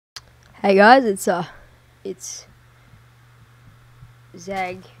Hey guys, it's Zag. It's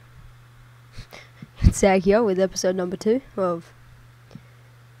Zag here with episode number 2 of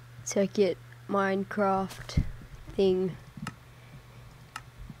Tekkit Minecraft thing.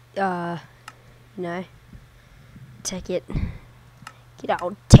 You know, Tekkit. Get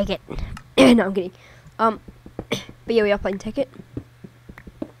out, Tekkit. No, I'm kidding. But yeah, we are playing Tekkit.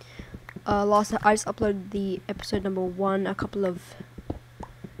 I just uploaded the episode number 1 a couple of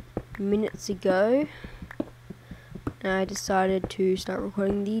minutes ago, and I decided to start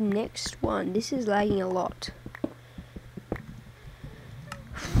recording the next one. This is lagging a lot.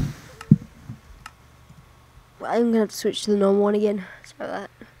 Well, I'm gonna have to switch to the normal one again. Sorry about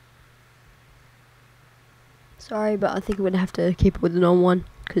that. Sorry, but I think I'm gonna have to keep it with the normal one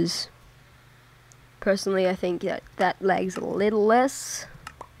because personally I think that lags a little less.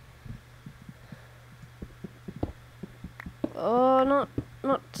 Oh, not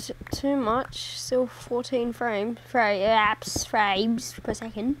too much. Still 14 frames per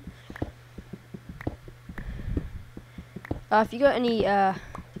second. If you got any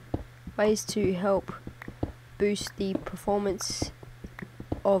ways to help boost the performance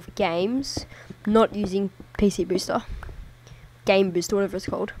of games, not using PC Booster, Game Booster, whatever it's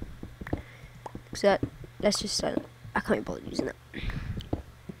called, because that's just I can't be bothered using it.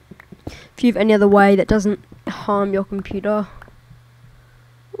 If you have any other way that doesn't harm your computer.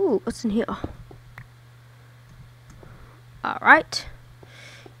 Ooh, what's in here? Alright.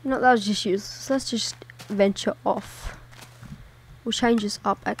 You know, that was just useless. So let's just venture off. We'll change this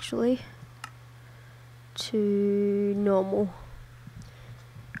up actually to normal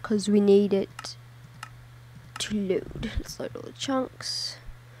because we need it to load. Let's load all the chunks.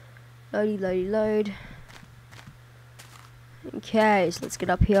 Load. Okay, so let's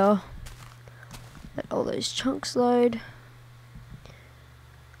get up here. Let all those chunks load.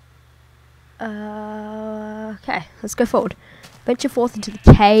 Okay, let's go forward. Venture forth into the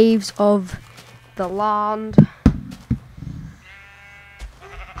caves of the land.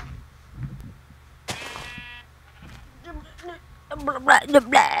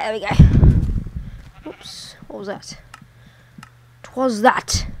 There we go. Oops, what was that? Twas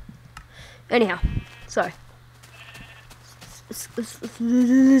that. Anyhow, so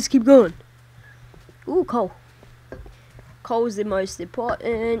let's keep going. Ooh, coal. Coal is the most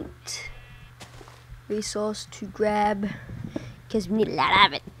important resource to grab because we need a lot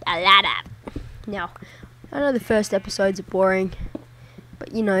of it. Now, I know the first episodes are boring,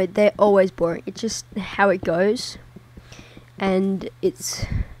 but you know, they're always boring. It's just how it goes. And it's,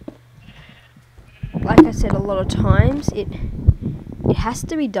 like I said a lot of times, it has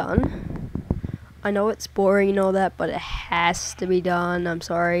to be done. I know it's boring and all that, but it has to be done. I'm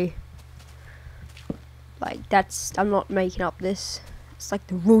sorry. Like, I'm not making up this. It's like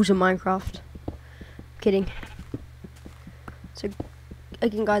the rules of Minecraft. Kidding. So,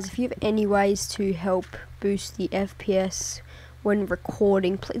 again guys, if you have any ways to help boost the FPS when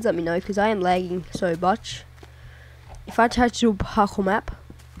recording, please let me know, because I am lagging so much. If I try to do a parkour map,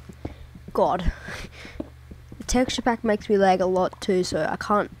 God, the texture pack makes me lag a lot too, so I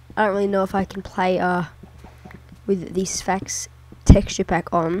don't really know if I can play with the Sphax texture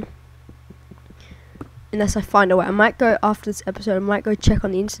pack on. Unless I find a way. I might go after this episode, I might go check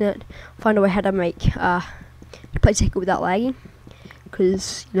on the internet, find a way how to make play Tekkit without lagging,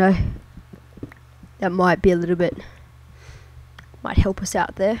 because you know, that might be a little bit, might help us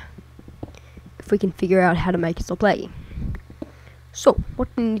out there if we can figure out how to make it stop lagging. So what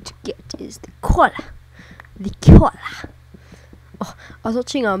we need to get is the collar. Oh, I was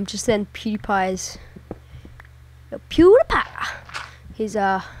watching just then PewDiePie, his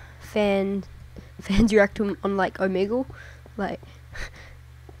fans react to him on like Omegle, like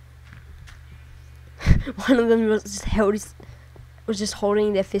one of them was just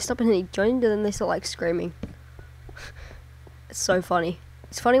holding their fist up and then he joined and then they start like screaming. It's so funny.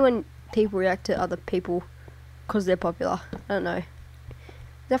 It's funny when people react to other people because they're popular. I don't know. Is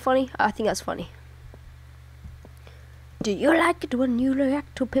that funny? I think that's funny. Do you like it when you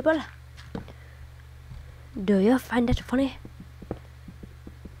react to people? Do you find that funny?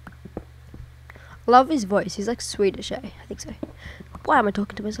 Love his voice. He's like Swedish, I think so. Why am I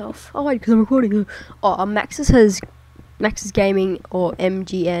talking to myself? Oh, because I'm recording. Oh, Max's Gaming or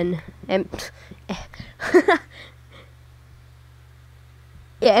MGN. Yeah,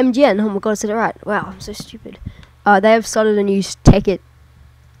 MGN. Oh my god, I said it right. Wow, I'm so stupid. They have started a new server.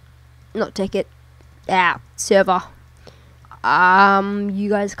 You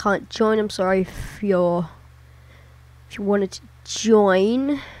guys can't join. I'm sorry if you wanted to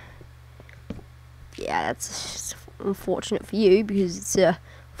join. Yeah, that's unfortunate for you because it's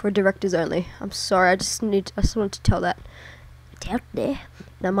for directors only. I'm sorry, I just wanted to tell that it's out there.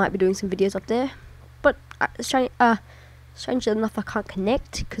 And I might be doing some videos up there, but strangely enough, I can't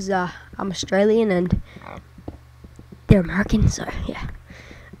connect because I'm Australian and they're American. So yeah,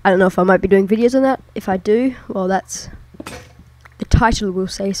 I don't know if I might be doing videos on that. If I do, well, that's the title will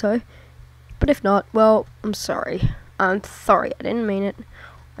say so. But if not, well, I'm sorry. I'm sorry. I didn't mean it.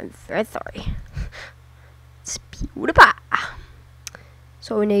 I'm very sorry. It's beautiful.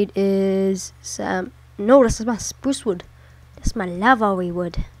 So what we need is some... No, this is my spruce wood. That's my lavery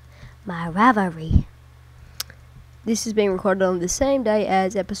wood. My ravelry. This is being recorded on the same day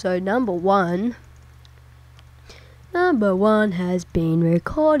as episode number 1. Number 1 has been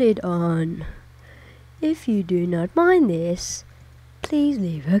recorded on. If you do not mind this, please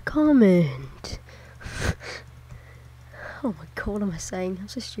leave a comment. Oh my god, what am I saying? I'm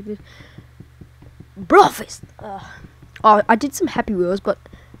so stupid. Breakfast! Oh, I did some Happy Wheels, but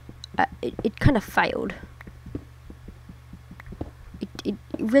it kind of failed. It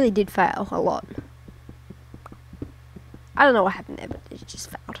really did fail a lot. I don't know what happened there, but it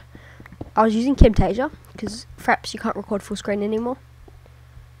just failed. I was using Camtasia, because Fraps you can't record full screen anymore.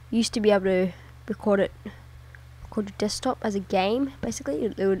 You used to be able to record a desktop as a game, basically.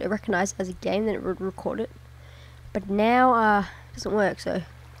 It would recognize it as a game, then it would record it. But now, it doesn't work, so...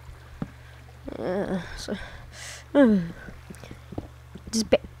 can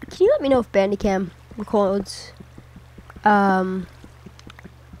you let me know if Bandicam records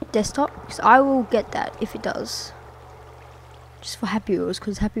desktop? Because I will get that if it does. Just for Happy Wheels,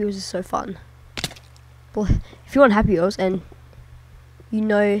 because Happy Wheels is so fun. Well, if you want Happy Wheels and you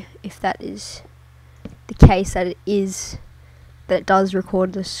know if that is the case, that it does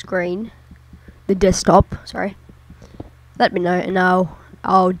record the screen, the desktop, sorry, let me know and I'll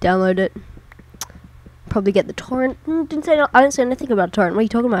download it. Probably get the torrent. I didn't say anything about torrent. What are you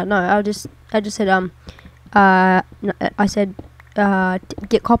talking about? No, I just said no, I said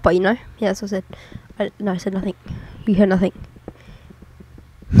get copper. You know? Yeah, that's what I said. No, I said nothing. You heard nothing.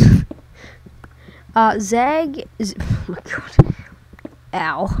 Zag is. Oh my god!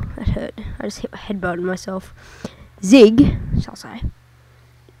 Ow, that hurt. I just hit my headbutt on myself. Zig, shall I say,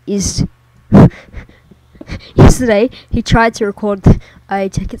 is. Yesterday he tried to record a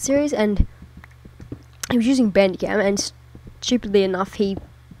Tekkit series and he was using Bandicam, and stupidly enough he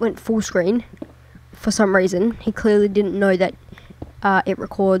went full screen for some reason. He clearly didn't know that it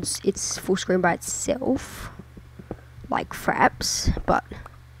records its full screen by itself, like Fraps, but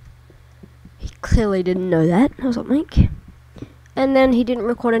he clearly didn't know that or something. And then he didn't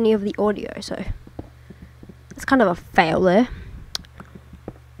record any of the audio, so it's kind of a fail there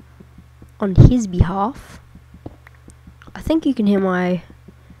on his behalf. I think you can hear my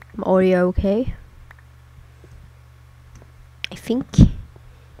audio okay.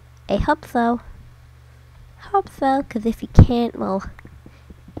 I hope so. Because if you can't, well,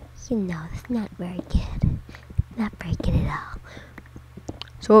 you know, it's not very good. Not very good at all.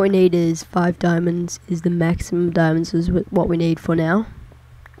 So what we need is 5 diamonds, is the maximum diamonds, is what we need for now.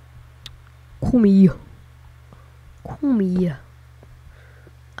 Come here.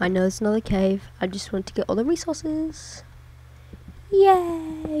 I know it's another cave. I just want to get all the resources.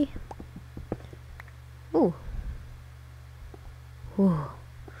 Yay! Ooh. Ooh.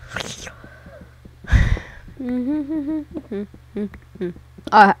 We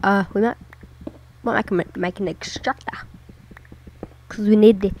might make an extractor, because we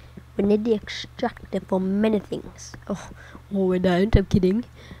need the extractor for many things. Oh, we don't. I'm kidding.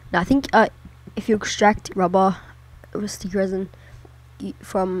 No, I think if you extract rubber or sticky resin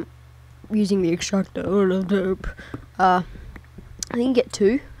from using the extractor, I think you get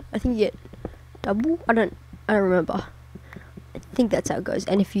 2. I think you get double. I don't remember. I think that's how it goes.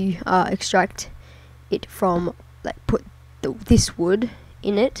 And if you extract it from, like, put this wood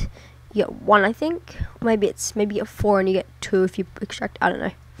in it, you get 1, I think. Maybe you get 4 and you get 2 if you extract. I don't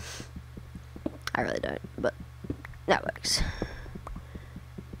know. I really don't, but that works.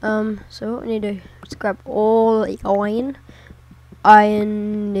 So what we need to do is grab all the iron.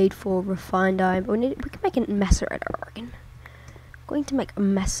 Iron need for refined iron, but we can make a macerator, I reckon. Going to make a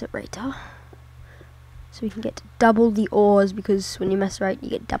macerator so we can get double the ores, because when you macerate you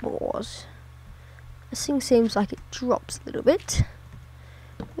get double ores. This thing seems like it drops a little bit,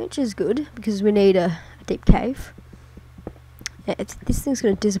 which is good because we need a deep cave. Yeah, this thing's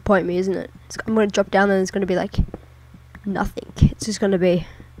going to disappoint me, isn't it? I'm going to drop down and it's going to be like nothing. It's just going to be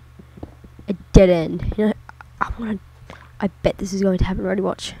a dead end. You know, I bet this is going to happen. Already,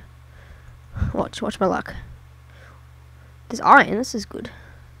 watch my luck. There's iron. This is good.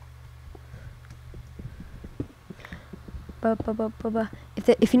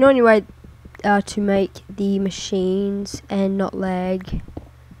 If you know any way to make the machines and not lag,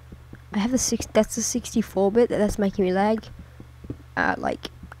 I have that's the 64-bit that's making me lag. Like,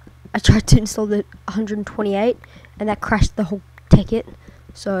 I tried to install the 128 and that crashed the whole Tekkit,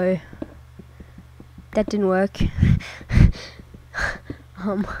 so that didn't work.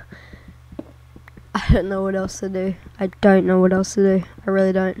 I don't know what else to do. I don't know what else to do. I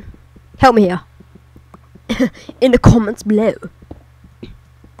really don't. Help me here. In the comments below.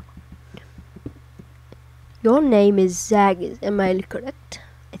 Your name is Zag, am I correct?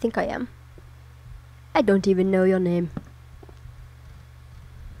 I think I am. I don't even know your name.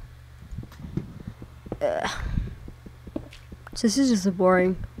 So this is just a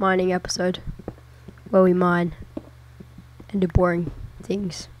boring mining episode where we mine and do boring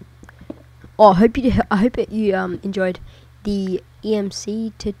things. Oh, I hope you enjoyed the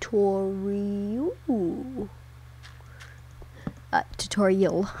EMC tutorial.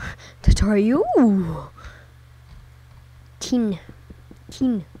 Tutorial. Tin.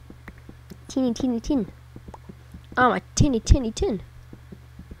 Oh, my tinny tin.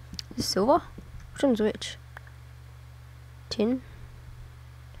 Is silver? Which one's which? Tin.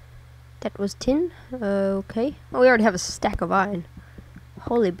 That was tin. Okay. Oh, we already have a stack of iron.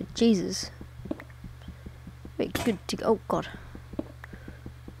 Holy but Jesus. Wait, good to go. Oh God.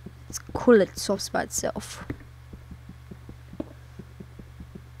 It's cool. It swaps by itself.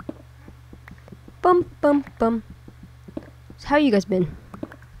 Bum. So how you guys been?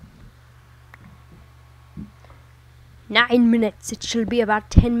 9 minutes. It should be about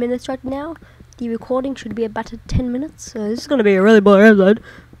 10 minutes right now. The recording should be about 10 minutes. So this is gonna be a really boring episode.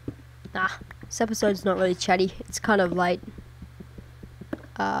 This episode's not really chatty. It's kind of late.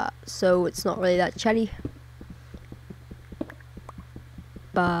 So it's not really that chatty.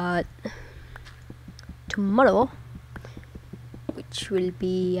 But tomorrow, which will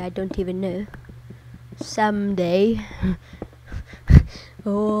be, I don't even know, someday,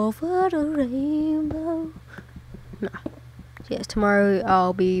 over the rainbow. No. Yes, tomorrow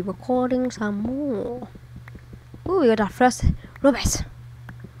I'll be recording some more. Ooh, we got our first rubies.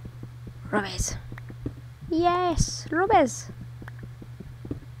 Yes, rubies.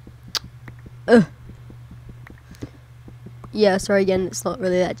 Yeah, sorry again, it's not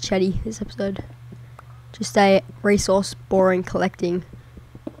really that chatty this episode. Just a resource boring collecting.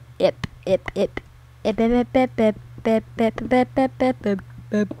 That's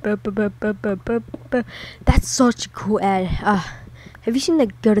such a cool ad. Have you seen the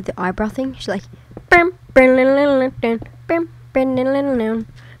go to the eyebrow thing? She's like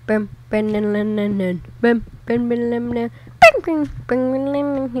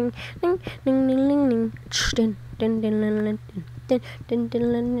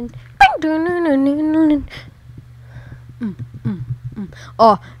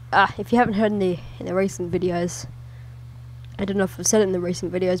if you haven't heard in the recent videos, I don't know if I've said it in the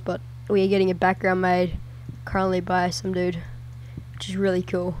recent videos, but we are getting a background made currently by some dude, which is really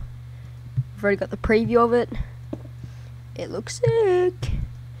cool. I've already got the preview of it. It looks sick.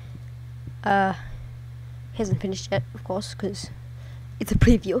 He hasn't finished yet, of course, because it's a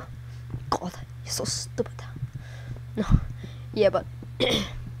preview. God, you're so stupid. No, yeah, but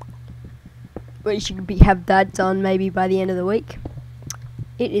we should have that done maybe by the end of the week.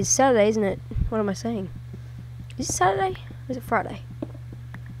 It is Saturday, isn't it? What am I saying? Is it Saturday or is it Friday?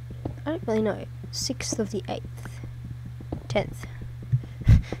 I don't really know. 6th of the 8th, 10th.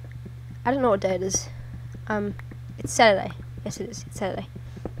 I don't know what day it is. It's Saturday. Yes, it is. It's Saturday.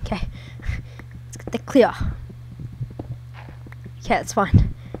 Okay. Let's get that clear. Okay, that's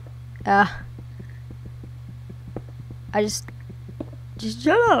fine. I just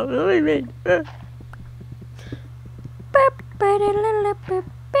shut up. What do you mean?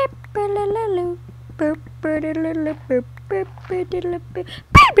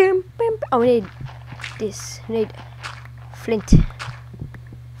 Oh, we need this. We need flint.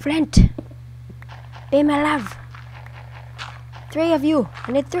 Flint! Be my love. 3 of you.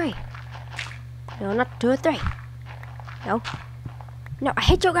 I need 3. No, not 2 or 3. No. No, I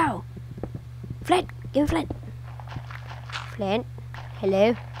hate your girl. Flint. Give me flint. Flint.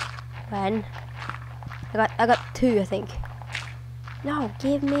 Hello. 1. I got 2, I think. No,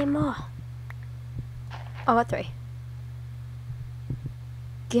 give me more. Oh, I got 3.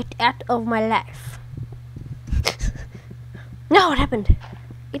 Get out of my life. No, what happened?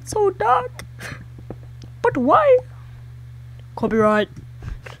 It's so dark. But why? Copyright.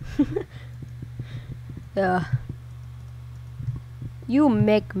 You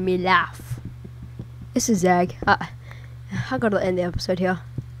make me laugh. This is Zag. I gotta end the episode here.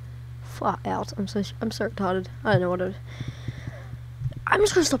 Far out. I'm so retarded. I don't know what it is. I'm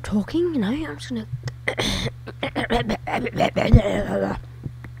just gonna stop talking, you know. I'm just gonna.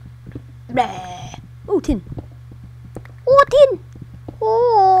 Oh, tin. Oh, tin.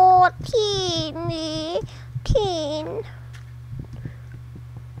 Oh, tin. Tin.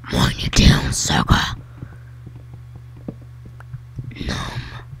 Mine it down, sucker.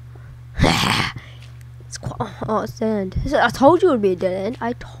 It's quite. Oh, it's dead end. I told you it would be a dead end.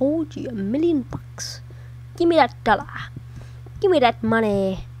 I told you $1,000,000. Give me that dollar. Give me that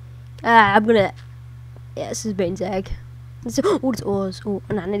money. I'm gonna. Yeah, this has been Zag. Oh, it's ores. Oh,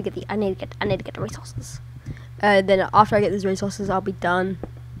 no, I need to get the resources. Then after I get these resources, I'll be done.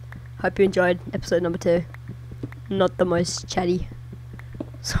 Hope you enjoyed episode number 2. Not the most chatty.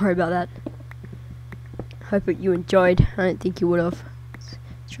 Sorry about that. Hope that you enjoyed. I don't think you would have.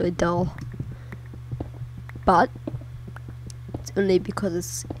 It's really dull. But it's only because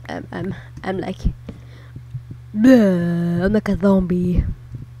it's I'm like bleh, I'm like a zombie.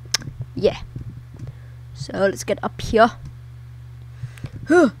 Yeah. So let's get up here.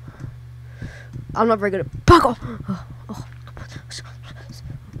 I'm not very good at parkour.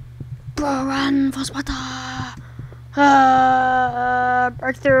 Run for Sparta.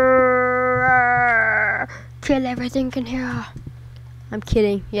 Breakthrough. Kill everything in here. I'm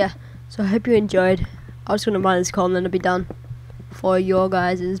kidding. Yeah. So I hope you enjoyed. I was gonna run this call and then it'll be done for your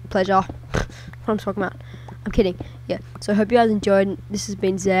guys' pleasure. What I'm talking about. I'm kidding. Yeah. So I hope you guys enjoyed. This has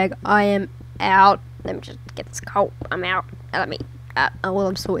been Zag. I am out. Let me just get this call. I'm out. Let me. Well,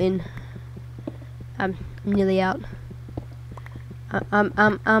 I'm still in. I'm nearly out. I'm.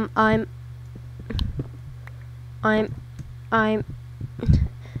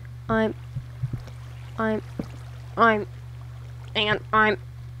 Hang on.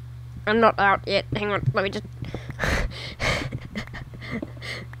 I'm not out yet. Hang on. Let me just.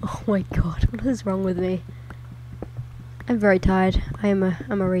 Oh my god. What is wrong with me? I'm very tired. I'm a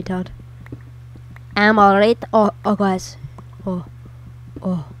retard. Oh, guys. Oh,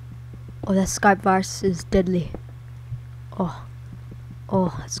 that Skype virus is deadly. Oh,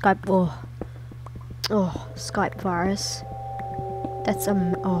 Skype. Oh, Skype virus. That's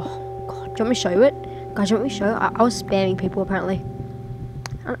oh god. Do you want me to show you it, guys? Do you want me to show you? I was spamming people apparently.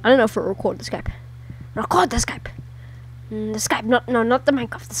 I don't know if it recorded the Skype. Record the Skype. The Skype. No, not the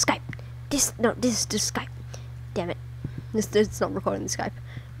Minecraft. The Skype. This is the Skype. Damn it. It's not recording the Skype.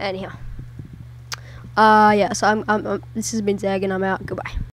 Anyhow. Yeah. So this has been Zag and I'm out. Goodbye.